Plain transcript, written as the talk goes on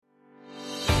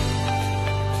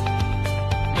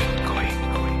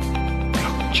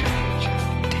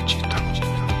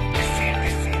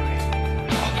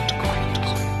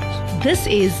This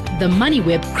is the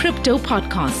MoneyWeb Crypto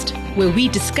Podcast, where we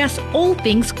discuss all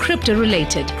things crypto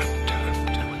related.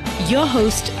 Your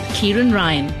host, Kieran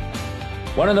Ryan.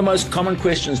 One of the most common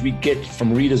questions we get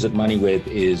from readers at MoneyWeb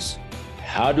is,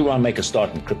 how do I make a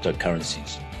start in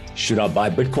cryptocurrencies? Should I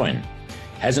buy Bitcoin?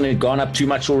 Hasn't it gone up too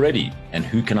much already? And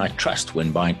who can I trust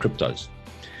when buying cryptos?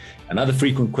 Another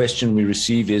frequent question we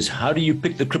receive is, how do you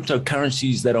pick the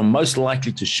cryptocurrencies that are most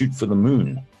likely to shoot for the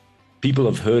moon? People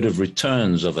have heard of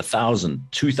returns of 1,000,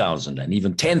 2,000, and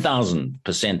even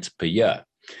 10,000% per year.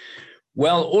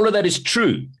 Well, all of that is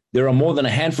true. There are more than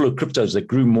a handful of cryptos that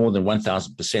grew more than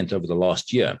 1,000% over the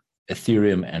last year,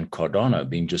 Ethereum and Cardano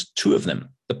being just two of them.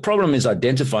 The problem is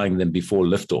identifying them before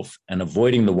liftoff and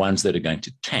avoiding the ones that are going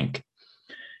to tank.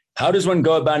 How does one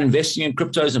go about investing in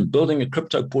cryptos and building a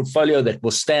crypto portfolio that will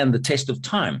stand the test of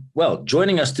time? Well,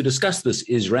 joining us to discuss this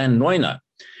is Ran Neuner.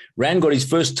 Ran got his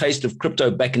first taste of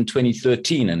crypto back in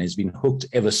 2013 and has been hooked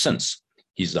ever since.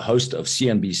 He's the host of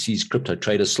CNBC's Crypto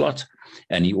Trader Slot,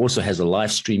 and he also has a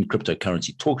live stream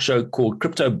cryptocurrency talk show called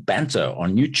Crypto Banter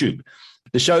on YouTube.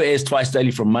 The show airs twice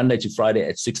daily from Monday to Friday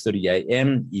at 6:30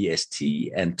 a.m.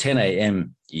 EST and 10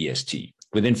 a.m. EST.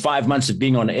 Within 5 months of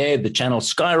being on air, the channel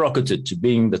skyrocketed to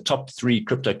being the top 3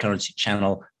 cryptocurrency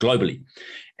channel globally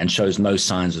and shows no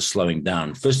signs of slowing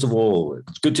down. First of all,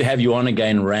 it's good to have you on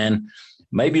again, Ran.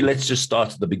 Maybe let's just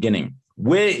start at the beginning.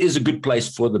 Where is a good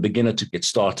place for the beginner to get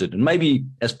started? And maybe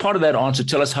as part of that answer,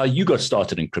 tell us how you got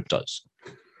started in cryptos.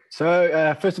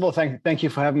 So first of all, thank you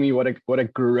for having me. What a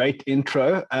great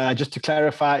intro. Just to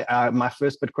clarify, my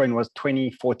first Bitcoin was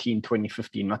 2014,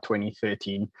 2015, not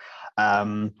 2013.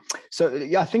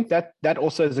 I think that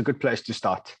also is a good place to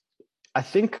start. I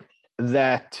think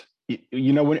that,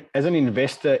 as an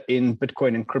investor in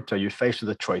Bitcoin and crypto, you're faced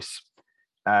with a choice.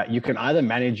 You can either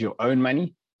manage your own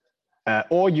money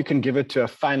or you can give it to a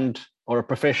fund or a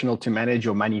professional to manage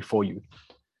your money for you.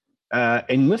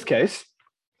 In this case,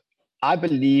 I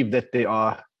believe that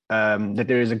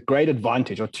there is a great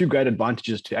advantage or two great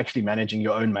advantages to actually managing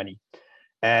your own money.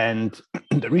 And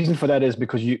the reason for that is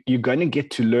because you're going to get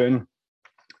to learn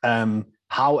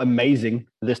how amazing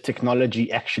this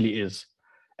technology actually is.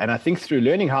 And I think through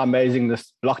learning how amazing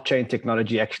this blockchain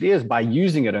technology actually is, by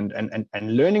using it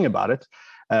and learning about it,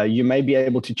 you may be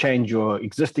able to change your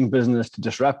existing business, to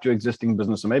disrupt your existing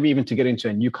business, or maybe even to get into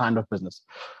a new kind of business.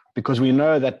 Because we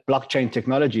know that blockchain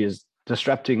technology is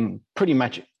disrupting pretty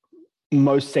much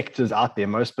most sectors out there,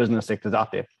 most business sectors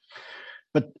out there.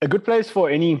 But a good place for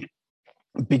any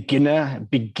beginner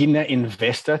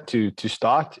investor to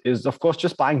start is, of course,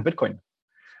 just buying Bitcoin.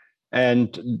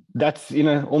 And that's,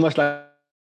 almost like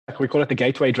we call it the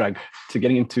gateway drug to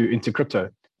getting into crypto.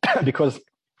 Because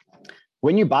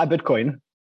when you buy Bitcoin,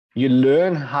 you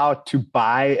learn how to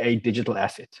buy a digital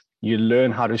asset. You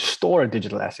learn how to store a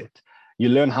digital asset. You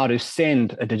learn how to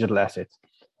send a digital asset.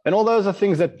 And all those are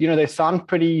things that, they sound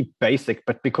pretty basic,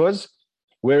 but because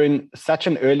we're in such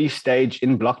an early stage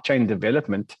in blockchain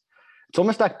development, it's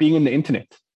almost like being in the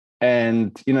internet.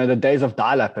 And, the days of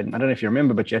dial-up, and I don't know if you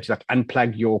remember, but you had to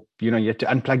unplug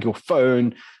your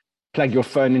phone, plug your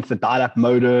phone into the dial-up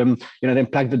modem, then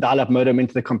plug the dial-up modem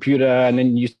into the computer, and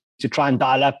then you to try and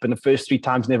dial up, and the first 3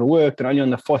 times never worked, and only on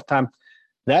the 4th time.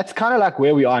 That's kind of like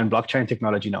where we are in blockchain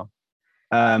technology now.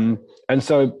 And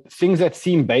so things that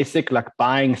seem basic, like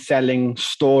buying, selling,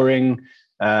 storing,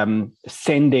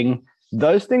 sending,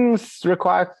 those things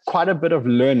require quite a bit of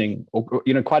learning or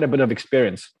quite a bit of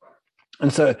experience.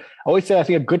 And so I always say, I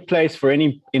think a good place for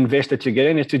any investor to get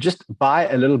in is to just buy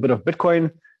a little bit of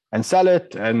Bitcoin and sell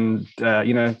it and,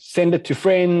 send it to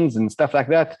friends and stuff like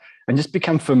that, and just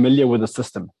become familiar with the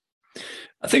system.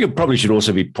 I think it probably should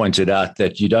also be pointed out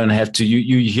that you don't have to,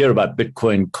 you hear about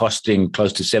Bitcoin costing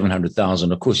close to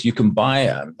 700,000. Of course, you can buy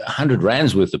 100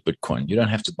 rands worth of Bitcoin. You don't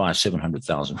have to buy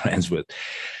 700,000 rands worth.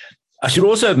 I should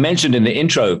also have mentioned in the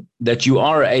intro that you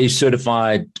are a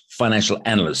certified financial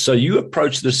analyst. So you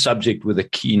approach this subject with a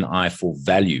keen eye for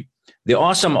value. There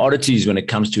are some oddities when it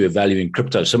comes to evaluating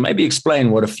crypto. So maybe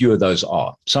explain what a few of those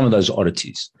are, some of those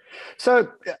oddities. So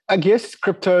I guess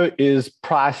crypto is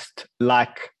priced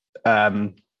like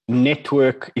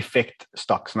network effect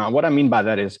stocks. Now, what I mean by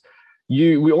that is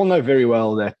we all know very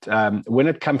well that when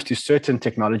it comes to certain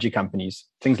technology companies,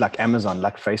 things like Amazon,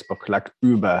 like Facebook, like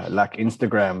Uber, like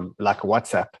Instagram, like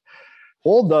WhatsApp,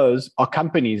 all those are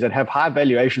companies that have high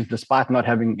valuations despite not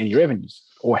having any revenues,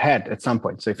 or had at some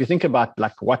point. So if you think about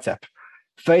like WhatsApp,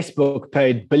 Facebook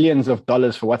paid billions of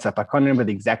dollars for WhatsApp. I can't remember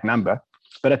the exact number,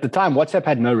 but at the time, WhatsApp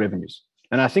had no revenues.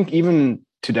 And I think even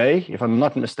today, if I'm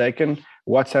not mistaken,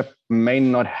 WhatsApp may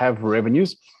not have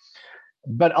revenues,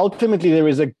 but ultimately there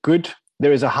is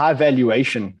a high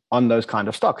valuation on those kind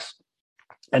of stocks.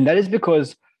 And that is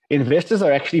because investors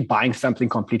are actually buying something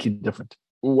completely different.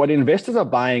 What investors are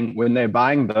buying when they're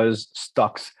buying those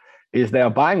stocks is they are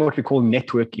buying what we call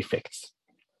network effects.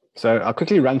 So I'll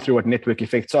quickly run through what network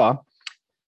effects are.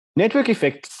 Network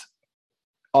effects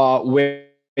are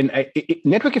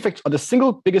network effects are the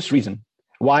single biggest reason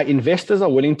why investors are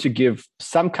willing to give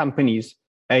some companies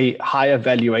a higher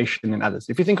valuation than others.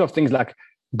 If you think of things like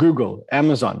Google,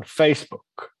 Amazon, Facebook,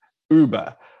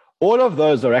 Uber, all of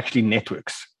those are actually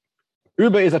networks.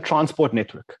 Uber is a transport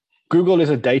network. Google is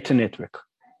a data network.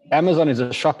 Amazon is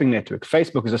a shopping network.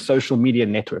 Facebook is a social media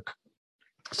network.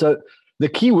 So the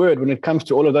key word when it comes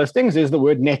to all of those things is the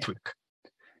word network.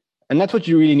 And that's what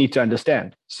you really need to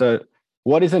understand. So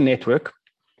what is a network?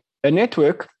 A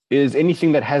network is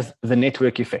anything that has the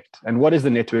network effect. And what is the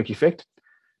network effect?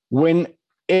 When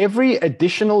every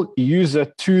additional user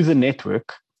to the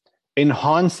network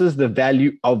enhances the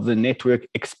value of the network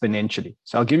exponentially.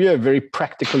 So I'll give you a very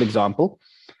practical example.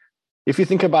 If you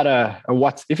think about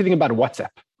WhatsApp,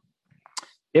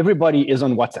 everybody is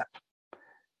on WhatsApp.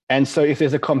 And so if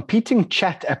there's a competing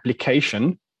chat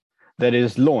application that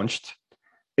is launched,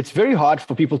 it's very hard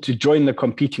for people to join the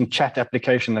competing chat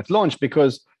application that's launched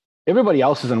because everybody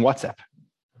else is on WhatsApp.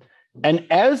 And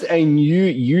as a new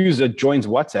user joins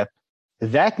WhatsApp,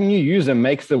 that new user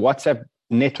makes the WhatsApp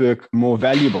network more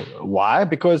valuable. Why?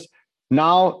 Because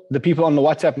now the people on the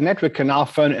WhatsApp network can now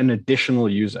phone an additional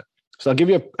user. So I'll give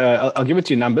it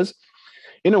to you numbers.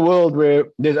 In a world where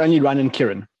there's only Ran and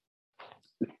Kiran,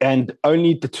 and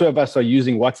only the two of us are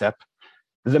using WhatsApp,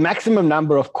 the maximum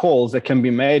number of calls that can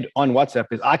be made on WhatsApp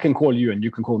is I can call you and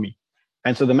you can call me.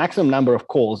 And so the maximum number of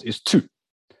calls is 2.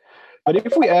 But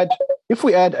if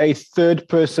we add a third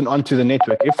person onto the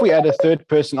network, if we add a third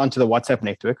person onto the WhatsApp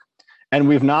network, and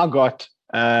we've now got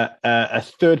a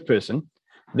third person,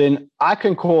 then I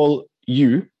can call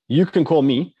you, you can call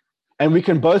me, and we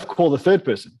can both call the third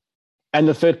person, and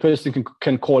the third person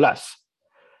can call us.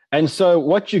 And so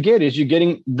what you get is you're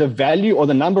getting the value or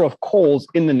the number of calls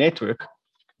in the network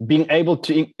being able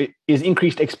to is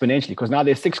increased exponentially because now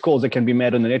there's 6 calls that can be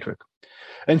made on the network.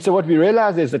 And so what we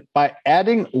realize is that by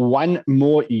adding one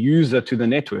more user to the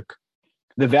network,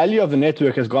 the value of the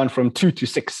network has gone from 2 to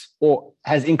 6 or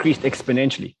has increased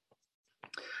exponentially.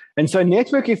 And so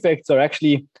network effects are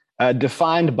actually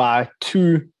defined by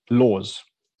 2 laws.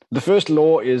 The first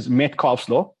law is Metcalfe's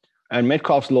law. And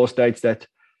Metcalfe's law states that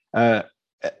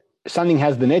something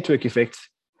has the network effects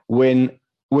when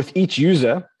with each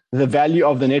user, the value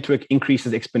of the network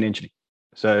increases exponentially.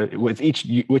 So with each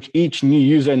new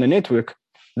user in the network,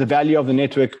 the value of the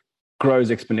network grows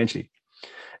exponentially.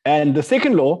 And the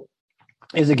second law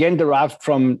is again derived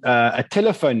from a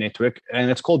telephone network,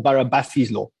 and it's called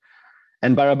Barabasi's law.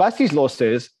 And Barabasi's law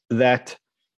says that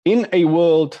in a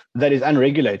world that is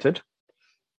unregulated,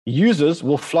 users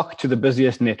will flock to the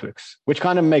busiest networks, which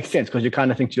kind of makes sense because you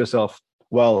kind of think to yourself,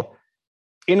 well,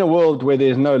 in a world where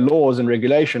there's no laws and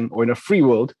regulation, or in a free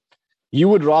world, you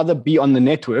would rather be on the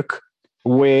network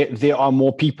where there are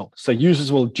more people. So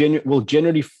users will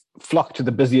generally flock to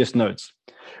the busiest nodes.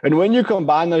 And when you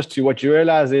combine those two, what you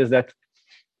realize is that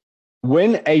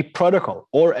when a protocol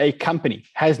or a company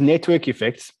has network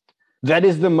effects, that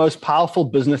is the most powerful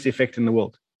business effect in the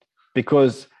world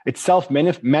because it's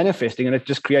self-manifesting and it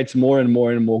just creates more and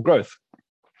more and more growth.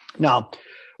 Now,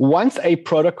 once a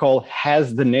protocol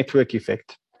has the network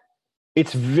effect,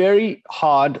 it's very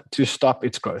hard to stop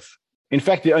its growth. In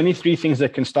fact, there are only 3 things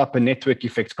that can stop a network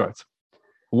effect's growth.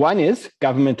 One is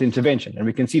government intervention. And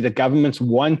we can see that governments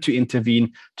want to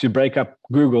intervene to break up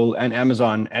Google and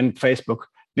Amazon and Facebook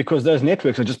because those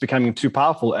networks are just becoming too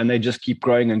powerful and they just keep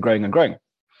growing and growing and growing.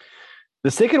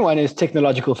 The second one is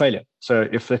technological failure. So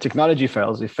if the technology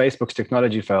fails, if Facebook's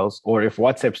technology fails, or if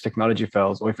WhatsApp's technology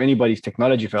fails, or if anybody's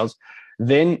technology fails,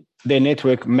 then their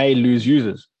network may lose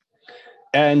users.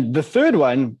 And the third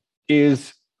one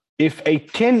is if a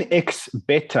 10x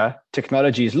better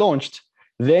technology is launched,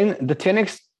 then the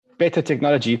 10x better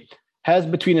technology has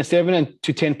between a 7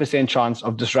 to 10% chance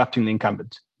of disrupting the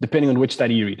incumbent, depending on which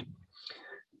study you read.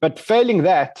 But failing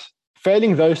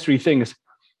those 3 things,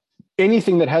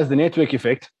 anything that has the network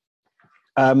effect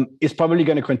is probably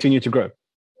going to continue to grow.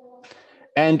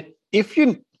 And if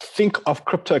you think of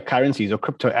cryptocurrencies or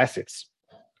crypto assets,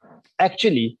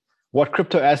 actually what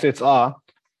crypto assets are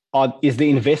is the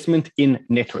investment in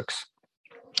networks.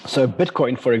 So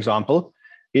Bitcoin, for example,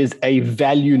 is a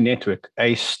value network,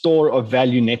 a store of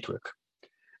value network.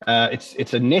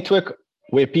 It's a network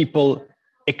where people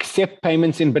accept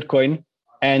payments in Bitcoin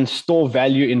and store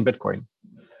value in Bitcoin.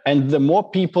 And the more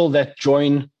people that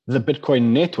join the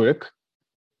Bitcoin network,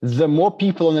 the more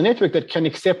people on the network that can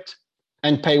accept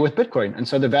and pay with Bitcoin. And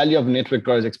so the value of the network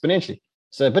grows exponentially.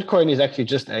 So Bitcoin is actually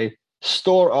just a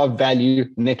store of value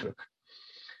network.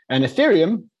 And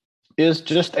Ethereum is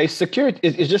just a is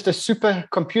just a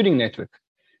supercomputing network.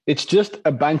 It's just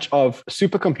a bunch of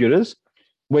supercomputers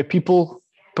where people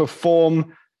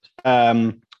perform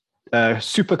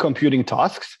supercomputing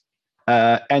tasks.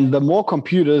 And the more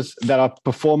computers that are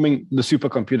performing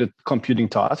the computing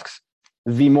tasks,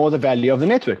 the more the value of the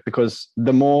network, because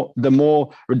the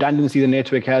more redundancy the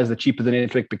network has, the cheaper the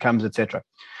network becomes, etc.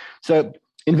 So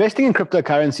investing in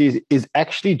cryptocurrencies is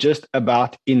actually just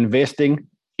about investing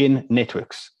in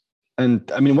networks.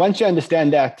 And I mean, once you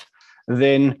understand that,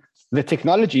 then the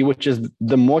technology, which is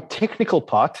the more technical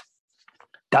part,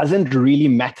 doesn't really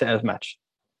matter as much.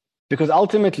 Because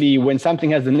ultimately, when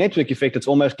something has the network effect, it's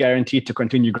almost guaranteed to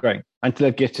continue growing until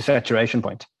it gets to saturation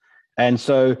point. And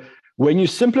so when you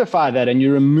simplify that and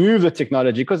you remove the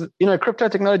technology, because crypto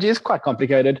technology is quite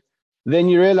complicated, then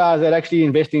you realize that actually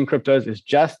investing in cryptos is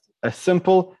just a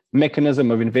simple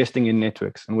mechanism of investing in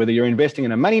networks. And whether you're investing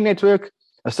in a money network,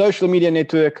 a social media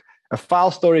network, a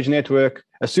file storage network,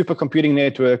 a supercomputing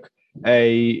network,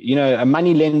 a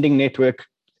money lending network,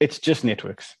 it's just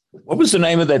networks. What was the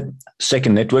name of that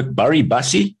second network?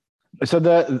 Barabasi? So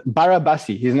the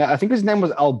Barabasi, I think his name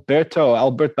was Albert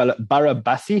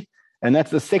Barabasi, and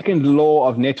that's the second law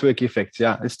of network effects.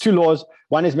 Yeah, it's two laws.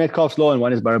 One is Metcalfe's law and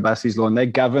one is Barabasi's law, and they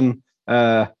govern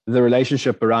the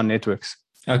relationship around networks.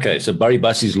 Okay, so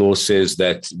Barabasi's law says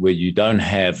that where you don't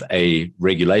have a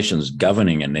regulations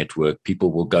governing a network,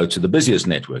 people will go to the busiest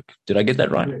network. Did I get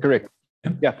that right? Correct.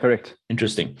 Yeah, correct.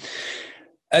 Interesting.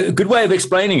 A good way of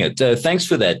explaining it. Thanks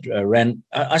for that, Ran.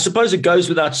 I suppose it goes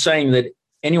without saying that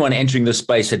anyone entering this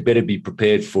space had better be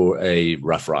prepared for a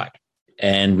rough ride.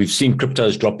 And we've seen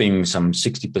cryptos dropping some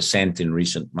 60% in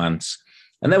recent months.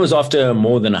 And that was after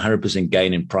more than 100%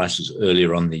 gain in prices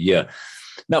earlier on the year.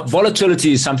 Now,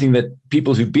 volatility is something that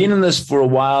people who've been in this for a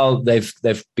while, they've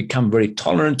become very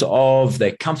tolerant of,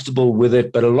 they're comfortable with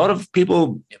it. But a lot of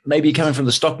people maybe coming from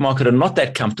the stock market are not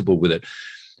that comfortable with it.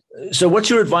 So what's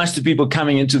your advice to people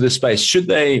coming into this space? Should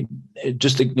they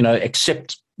just,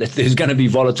 accept that there's going to be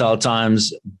volatile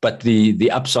times, but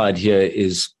the upside here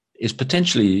is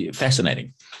potentially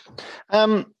fascinating?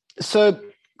 So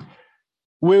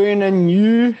we're in a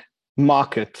new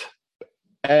market.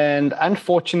 And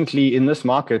unfortunately, in this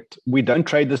market, we don't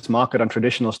trade this market on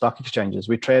traditional stock exchanges.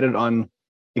 We trade it on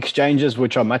exchanges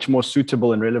which are much more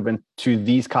suitable and relevant to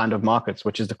these kind of markets,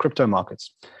 which is the crypto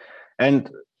markets. And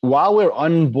while we're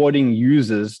onboarding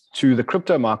users to the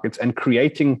crypto markets and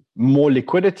creating more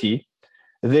liquidity,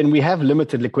 then we have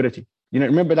limited liquidity.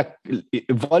 Remember that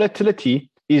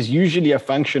volatility is usually a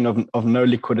function of no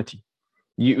liquidity.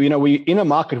 We're in a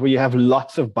market where you have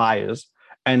lots of buyers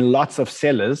and lots of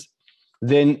sellers,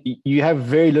 then you have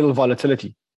very little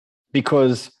volatility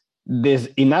because there's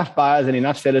enough buyers and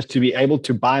enough sellers to be able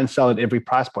to buy and sell at every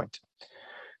price point.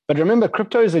 But remember,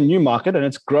 crypto is a new market and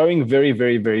it's growing very,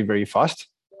 very, very, very fast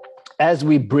as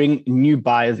we bring new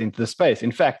buyers into the space.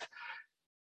 In fact,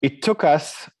 it took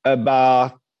us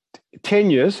about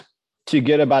 10 years to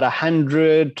get about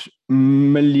 100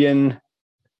 million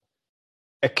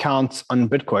accounts on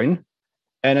Bitcoin.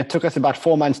 And it took us about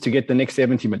 4 months to get the next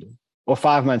 70 million. Or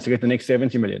 5 months to get the next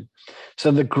 70 million.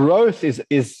 So the growth is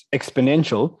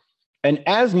exponential. And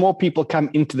as more people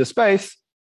come into the space,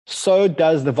 so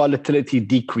does the volatility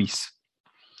decrease.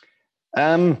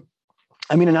 Another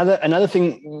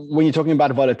thing when you're talking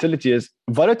about volatility is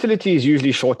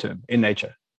usually short-term in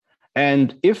nature.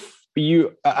 And if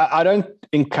I don't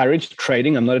encourage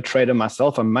trading. I'm not a trader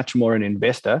myself. I'm much more an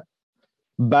investor.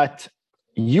 But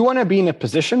you want to be in a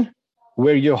position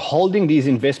where you're holding these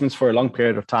investments for a long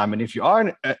period of time. And if you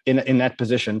are in that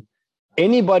position,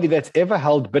 anybody that's ever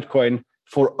held Bitcoin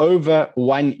for over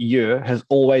 1 year has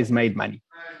always made money.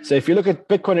 So if you look at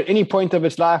Bitcoin at any point of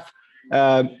its life,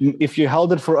 if you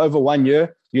held it for over 1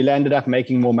 year, you landed up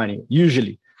making more money,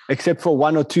 usually, except for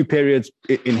 1 or 2 periods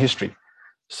in history.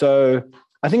 So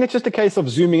I think it's just a case of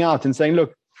zooming out and saying,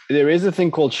 look, there is a thing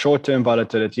called short-term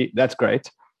volatility. That's great.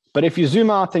 But if you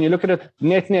zoom out and you look at it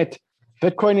net,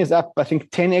 Bitcoin is up, I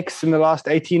think, 10x in the last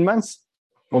 18 months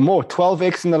or more,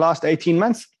 12x in the last 18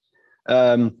 months.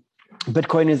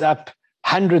 Bitcoin is up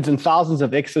hundreds and thousands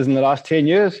of X's in the last 10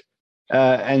 years.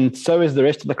 And so is the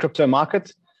rest of the crypto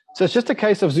market. So it's just a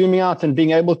case of zooming out and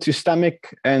being able to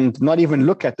stomach and not even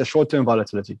look at the short-term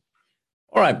volatility.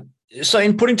 All right. So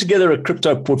in putting together a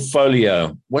crypto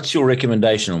portfolio, what's your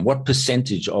recommendation? What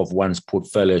percentage of one's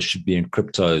portfolio should be in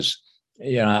cryptos?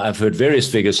 I've heard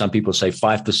various figures. Some people say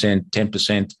 5%,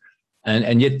 10%.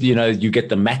 And yet, you get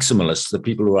the maximalists, the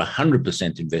people who are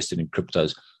 100% invested in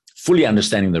cryptos. fully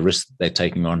understanding the risk they're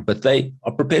taking on, but they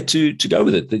are prepared to go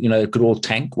with it. That, it could all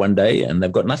tank one day and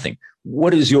they've got nothing.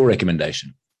 What is your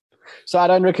recommendation? So I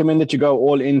don't recommend that you go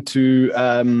all into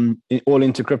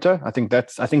crypto. I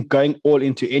think going all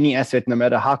into any asset, no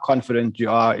matter how confident you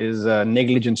are, is a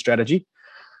negligent strategy.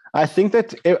 I think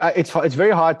that it's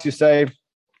very hard to say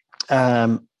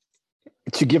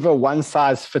to give a one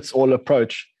size fits all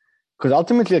approach, because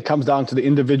ultimately it comes down to the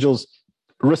individual's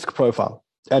risk profile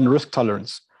and risk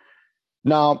tolerance.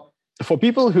 Now, for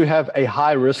people who have a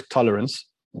high risk tolerance,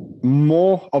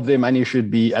 more of their money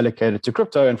should be allocated to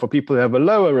crypto. And for people who have a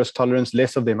lower risk tolerance,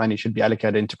 less of their money should be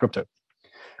allocated into crypto.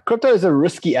 Crypto is a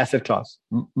risky asset class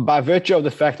by virtue of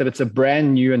the fact that it's a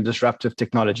brand new and disruptive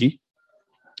technology.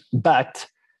 But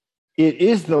it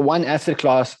is the one asset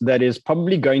class that is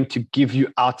probably going to give you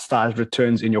outsized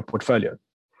returns in your portfolio.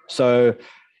 So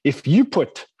if you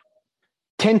put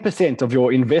 10% of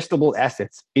your investable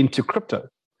assets into crypto,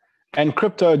 and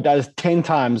crypto does 10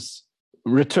 times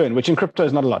return, which in crypto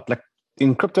is not a lot. Like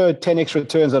in crypto, 10x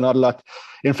returns are not a lot.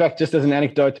 In fact, just as an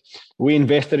anecdote, we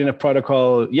invested in a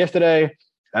protocol yesterday.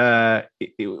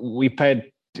 We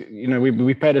paid,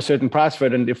 we paid a certain price for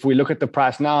it. And if we look at the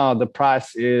price now, the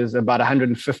price is about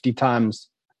 150 times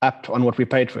up on what we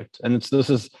paid for it. And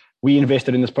we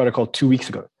invested in this protocol 2 weeks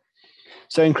ago.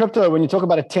 So in crypto, when you talk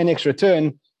about a 10x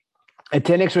return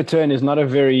is not a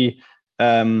very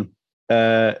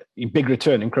big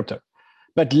return in crypto.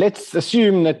 But let's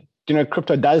assume that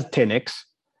crypto does 10x.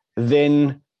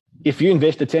 Then if you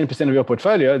invest 10% of your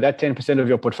portfolio, that 10% of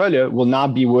your portfolio will now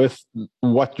be worth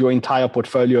what your entire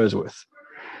portfolio is worth.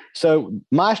 So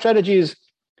my strategy is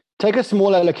take a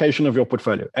small allocation of your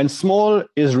portfolio. And small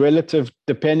is relative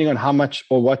depending on how much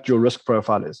or what your risk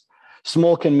profile is.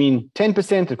 Small can mean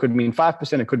 10%, it could mean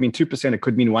 5%, it could mean 2%, it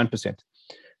could mean 1%.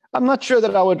 I'm not sure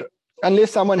that I would,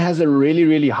 unless someone has a really,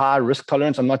 really high risk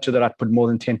tolerance, I'm not sure that I'd put more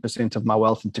than 10% of my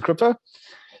wealth into crypto.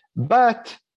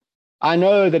 But I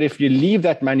know that if you leave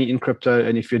that money in crypto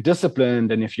and if you're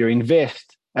disciplined and if you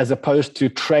invest as opposed to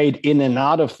trade in and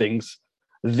out of things,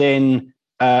 then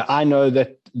I know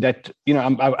that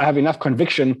I have enough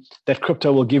conviction that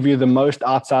crypto will give you the most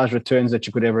outsized returns that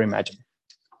you could ever imagine.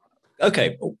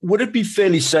 Okay. Would it be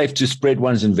fairly safe to spread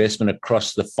one's investment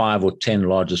across the 5 or 10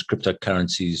 largest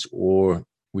cryptocurrencies, or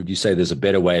would you say there's a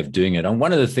better way of doing it? And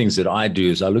one of the things that I do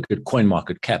is I look at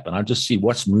CoinMarketCap and I just see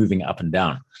what's moving up and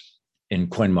down in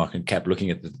CoinMarketCap,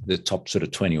 looking at the top sort of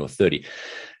 20 or 30.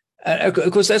 Of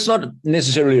course, that's not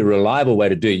necessarily a reliable way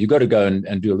to do it. You've got to go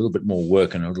and do a little bit more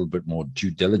work and a little bit more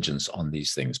due diligence on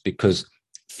these things, because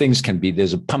things can be,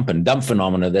 there's a pump and dump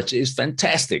phenomena that is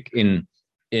fantastic in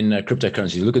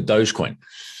cryptocurrency. Look at Dogecoin.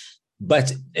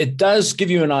 But it does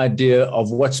give you an idea of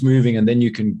what's moving, and then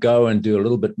you can go and do a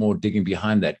little bit more digging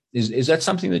behind that. Is that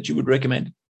something that you would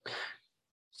recommend?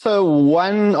 So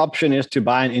one option is to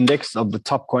buy an index of the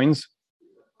top coins.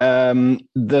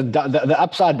 The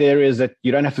upside there is that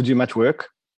you don't have to do much work,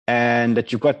 and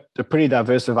that you've got a pretty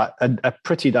diversified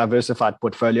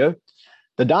portfolio.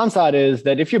 The downside is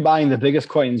that if you're buying the biggest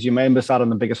coins, you may miss out on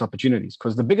the biggest opportunities,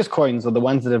 because the biggest coins are the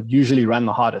ones that have usually run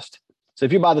the hardest. So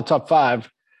if you buy the top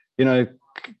 5,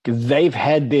 they've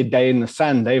had their day in the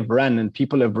sun, they've run, and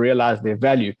people have realized their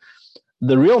value.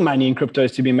 The real money in crypto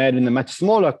is to be made in the much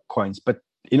smaller coins. But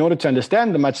in order to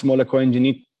understand the much smaller coins, you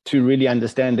need to really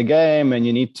understand the game, and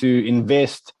you need to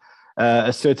invest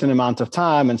a certain amount of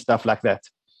time and stuff like that.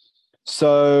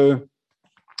 So,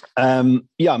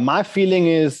 my feeling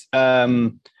is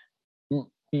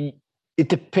it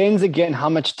depends, again, how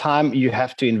much time you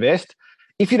have to invest.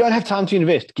 If you don't have time to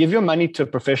invest, give your money to a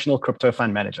professional crypto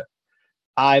fund manager.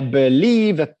 I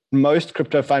believe that most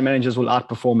crypto fund managers will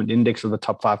outperform an index of the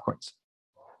top 5 coins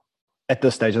at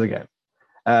this stage of the game.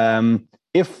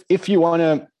 If you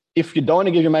don't want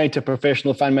to give your money to a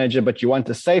professional fund manager, but you want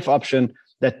a safe option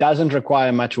that doesn't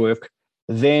require much work,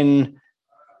 then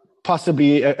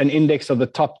possibly an index of the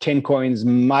top 10 coins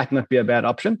might not be a bad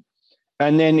option.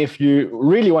 And then if you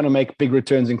really want to make big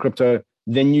returns in crypto,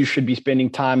 then you should be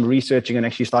spending time researching and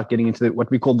actually start getting into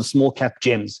what we call the small cap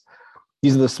gems.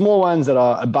 These are the small ones that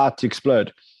are about to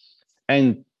explode.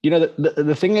 And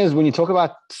the thing is, when you talk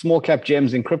about small cap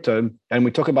gems in crypto and we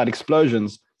talk about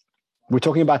explosions, we're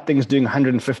talking about things doing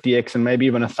 150x and maybe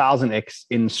even 1,000x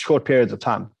in short periods of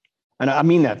time. And I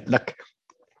mean that, like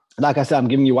I said, I'm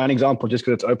giving you one example just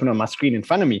because it's open on my screen in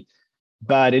front of me.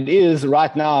 But it is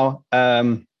right now, at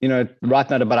about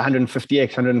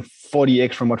 150x,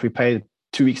 140x from what we paid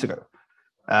 2 weeks ago.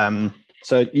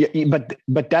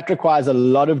 But that requires a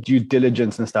lot of due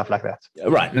diligence and stuff like that.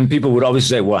 Right. And people would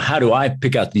obviously say, well, how do I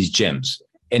pick out these gems?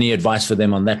 Any advice for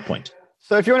them on that point?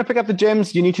 So if you want to pick up the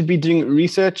gems, you need to be doing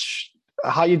research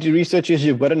how you do research is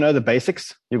you've got to know the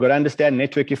basics. You've got to understand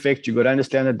network effect. You've got to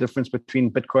understand the difference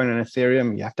between Bitcoin and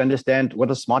Ethereum. You have to understand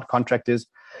what a smart contract is.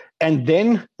 And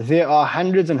then there are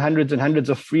hundreds and hundreds and hundreds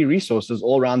of free resources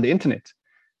all around the internet.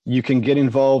 You can get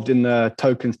involved in the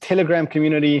Tokens Telegram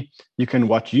community. You can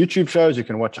watch YouTube shows. You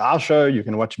can watch our show. You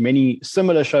can watch many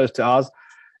similar shows to ours.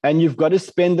 And you've got to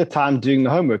spend the time doing the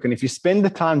homework. And if you spend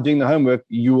the time doing the homework,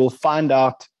 you will find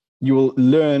out, you will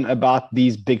learn about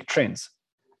these big trends.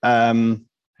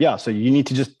 So you need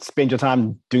to just spend your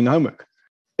time doing the homework.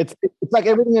 It's like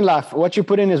everything in life. What you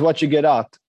put in is what you get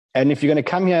out. And if you're going to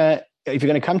come here, if you're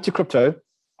going to come to crypto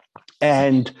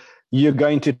and you're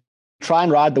going to try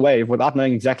and ride the wave without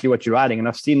knowing exactly what you're riding, and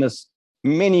I've seen this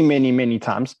many, many, many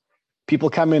times, people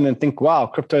come in and think, wow,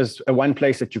 crypto is a one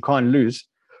place that you can't lose.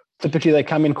 Typically, they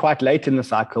come in quite late in the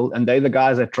cycle, and they're the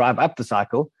guys that drive up the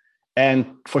cycle. And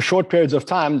for short periods of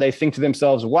time, they think to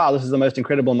themselves, wow, this is the most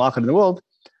incredible market in the world.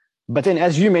 But then,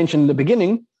 as you mentioned in the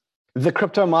beginning, the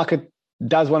crypto market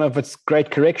does one of its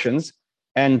great corrections.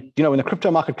 And, when the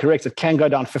crypto market corrects, it can go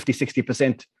down 50,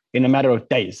 60% in a matter of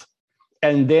days.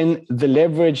 And then the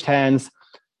leveraged hands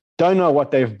don't know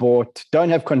what they've bought, don't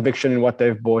have conviction in what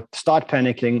they've bought, start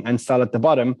panicking and sell at the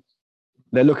bottom.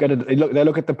 They look at it, they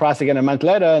look at the price again a month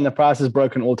later, and the price is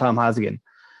broken all-time highs again.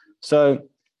 So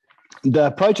the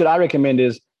approach that I recommend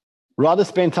is rather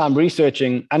spend time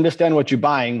researching, understand what you're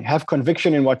buying, have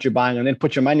conviction in what you're buying, and then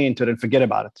put your money into it and forget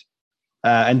about it.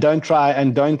 And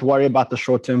don't worry about the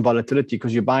short-term volatility,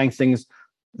 because you're buying things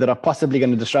that are possibly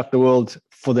going to disrupt the world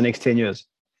for the next 10 years.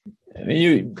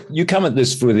 You come at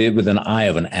this with an eye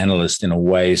of an analyst in a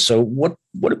way. So what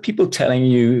are people telling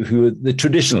you, who are the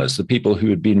traditionalists, the people who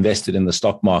would be invested in the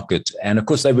stock market? And of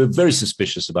course, they were very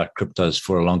suspicious about cryptos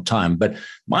for a long time. But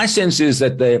my sense is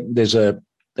that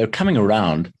they're coming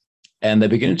around, and they're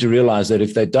beginning to realize that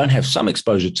if they don't have some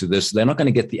exposure to this, they're not going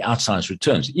to get the outsized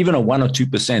returns. Even a 1 or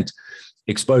 2%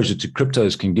 exposure to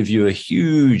cryptos can give you a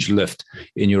huge lift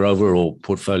in your overall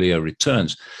portfolio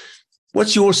returns.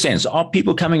 What's your sense? Are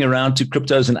people coming around to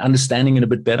cryptos and understanding it a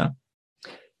bit better?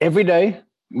 Every day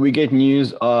we get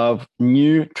news of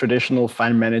new traditional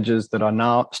fund managers that are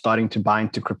now starting to buy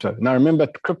into crypto. Now, remember,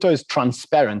 crypto is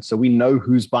transparent, so we know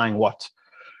who's buying what.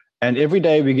 And every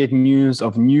day we get news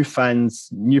of new funds,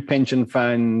 new pension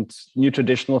funds, new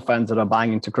traditional funds that are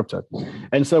buying into crypto.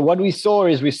 And so what we saw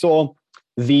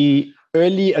the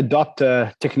early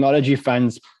adopter technology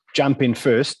funds jump in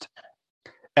first.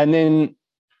 And then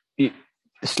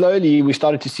slowly we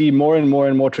started to see more and more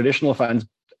and more traditional funds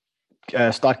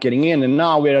start getting in. And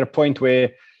now we're at a point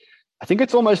where I think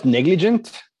it's almost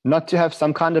negligent not to have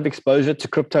some kind of exposure to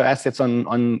crypto assets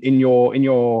in your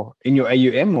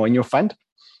AUM or in your fund.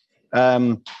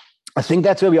 I think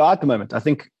that's where we are at the moment. I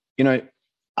think,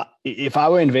 if I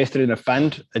were invested in a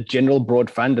fund, a general broad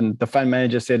fund, and the fund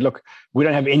manager said, look, we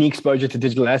don't have any exposure to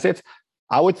digital assets,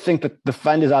 I would think that the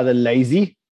fund is either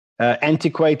lazy,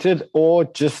 antiquated, or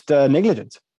just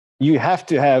negligent. You have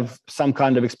to have some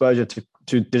kind of exposure to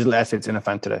digital assets in a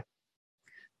fund today.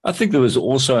 I think there was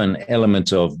also an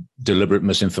element of deliberate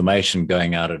misinformation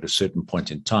going out at a certain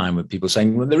point in time, with people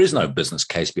saying, well, there is no business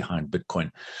case behind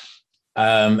Bitcoin.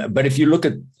 But if you look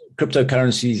at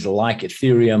cryptocurrencies like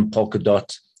Ethereum,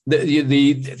 Polkadot,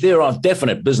 there are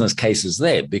definite business cases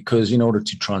there, because in order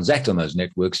to transact on those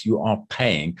networks, you are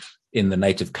paying in the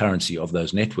native currency of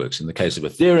those networks. In the case of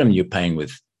Ethereum, you're paying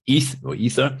with ETH or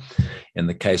Ether. In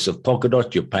the case of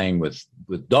Polkadot, you're paying with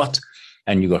DOT,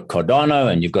 and you've got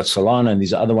Cardano, and you've got Solana, and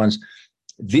these other ones.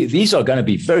 These are going to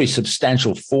be very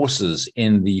substantial forces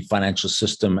in the financial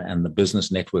system and the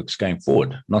business networks going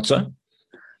forward. Not so?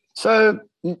 So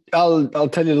I'll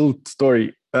tell you a little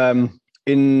story.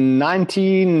 In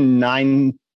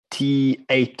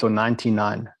 1998 or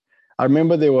 99, I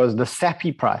remember there was the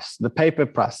SAPI price, the paper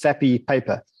price, SAPI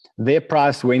paper. Their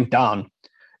price went down,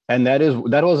 and that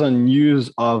was on news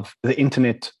of the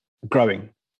internet growing.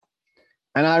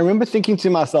 And I remember thinking to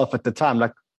myself at the time,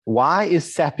 like, why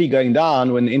is SAPI going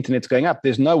down when the internet's going up?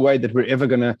 There's no way that we're ever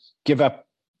going to give up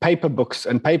paper books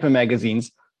and paper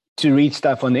magazines to read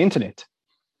stuff on the internet.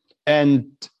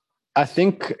 And I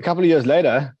think a couple of years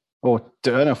later,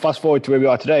 fast forward to where we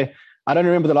are today, I don't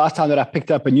remember the last time that I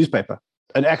picked up a newspaper,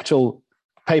 an actual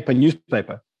paper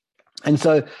newspaper. And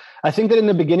so I think that in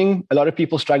the beginning, a lot of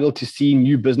people struggle to see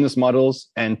new business models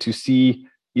and to see,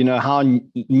 how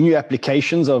new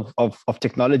applications of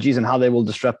technologies and how they will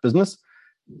disrupt business.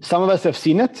 Some of us have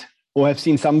seen it or have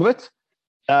seen some of it.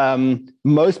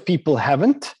 Most people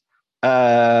haven't.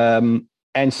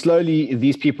 And slowly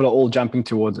these people are all jumping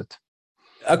towards it.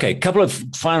 Okay, a couple of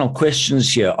final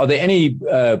questions here. Are there any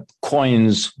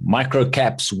coins, micro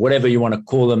caps, whatever you want to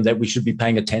call them, that we should be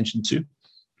paying attention to?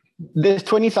 There's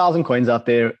 20,000 coins out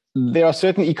there. There are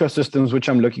certain ecosystems which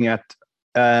I'm looking at.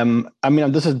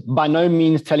 This is by no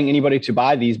means telling anybody to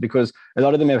buy these, because a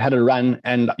lot of them have had a run,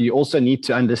 and you also need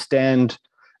to understand.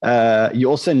 The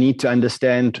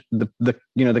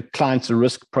client's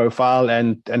risk profile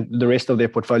and the rest of their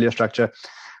portfolio structure.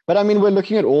 But I mean, we're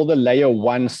looking at all the layer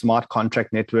one smart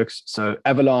contract networks. So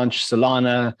Avalanche,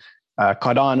 Solana,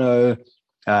 Cardano,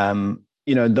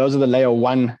 those are the layer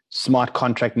one smart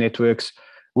contract networks.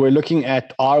 We're looking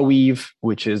at Arweave,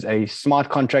 which is a smart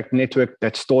contract network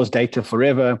that stores data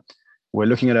forever. We're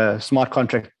looking at a smart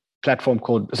contract platform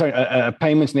a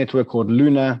payments network called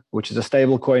Luna, which is a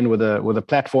stable coin with a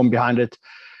platform behind it.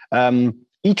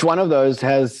 Each one of those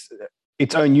has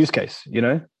its own use case,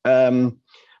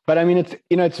 But I mean,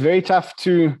 it's very tough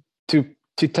to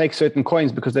take certain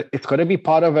coins, because it's got to be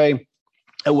part of a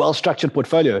well-structured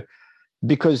portfolio.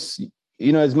 Because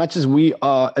as much as we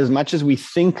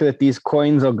think that these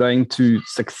coins are going to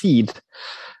succeed,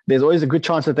 there's always a good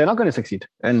chance that they're not going to succeed,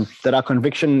 and that our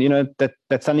conviction,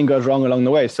 that something goes wrong along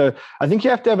the way. So I think you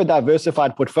have to have a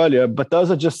diversified portfolio, but those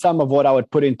are just some of what I would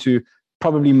put into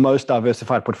probably most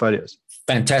diversified portfolios.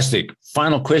 Fantastic.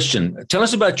 Final question. Tell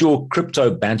us about your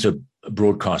Crypto Banter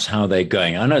broadcasts, how they're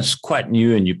going. I know it's quite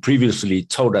new, and you previously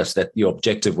told us that your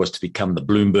objective was to become the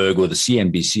Bloomberg or the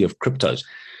CNBC of cryptos.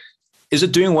 Is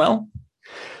it doing well?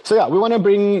 So yeah, we want to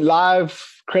bring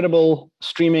live, credible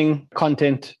streaming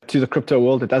content to the crypto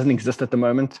world. It doesn't exist at the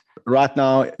moment. Right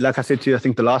now, like I said to you, I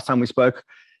think the last time we spoke,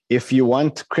 if you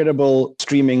want credible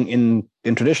streaming in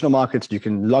traditional markets, you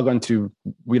can log on to,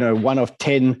 one of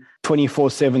 10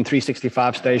 24/7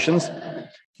 365 stations.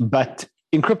 But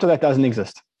in crypto, that doesn't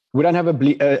exist. We don't have a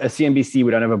CNBC,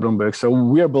 we don't have a Bloomberg. So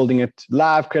we're building it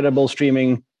live, credible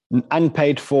streaming,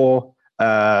 unpaid for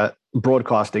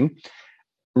broadcasting.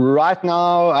 Right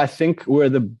now, I think we're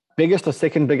the biggest or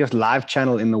second biggest live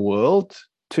channel in the world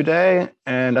today.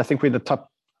 And I think we're the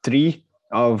top 3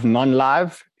 of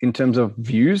non-live in terms of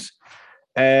views.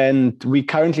 And we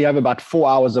currently have about 4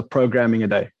 hours of programming a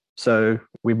day. So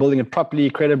we're building it properly,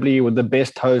 credibly, with the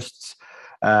best hosts,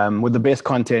 with the best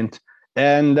content.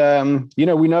 And we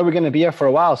know we're going to be here for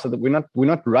a while, so that we're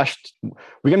not rushed.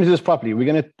 We're going to do this properly.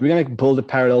 We're going to build a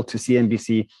parallel to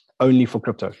CNBC only for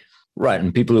crypto. Right.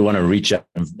 And people who want to reach out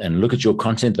and look at your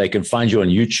content, they can find you on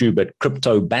YouTube at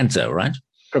Crypto Banter, right?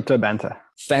 Crypto Banter.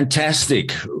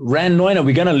 Fantastic. Rand Neuner,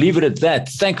 we're going to leave it at that.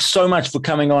 Thanks so much for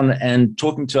coming on and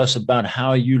talking to us about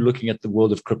how you're looking at the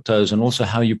world of cryptos, and also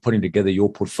how you're putting together your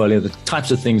portfolio, the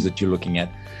types of things that you're looking at.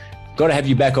 Got to have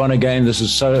you back on again. This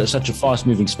is such a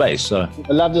fast-moving space. So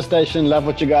I love the station, love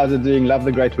what you guys are doing, love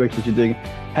the great work that you're doing.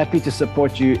 Happy to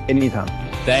support you anytime.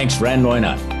 Thanks, Rand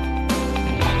Neuner.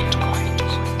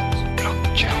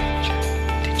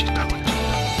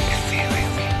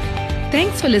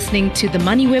 Thanks for listening to the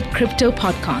MoneyWeb Crypto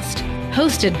Podcast,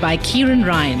 hosted by Kieran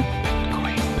Ryan.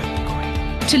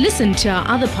 To listen to our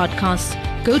other podcasts,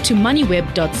 go to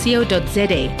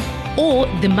moneyweb.co.za or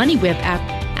the MoneyWeb app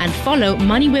and follow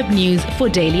MoneyWeb News for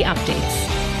daily updates.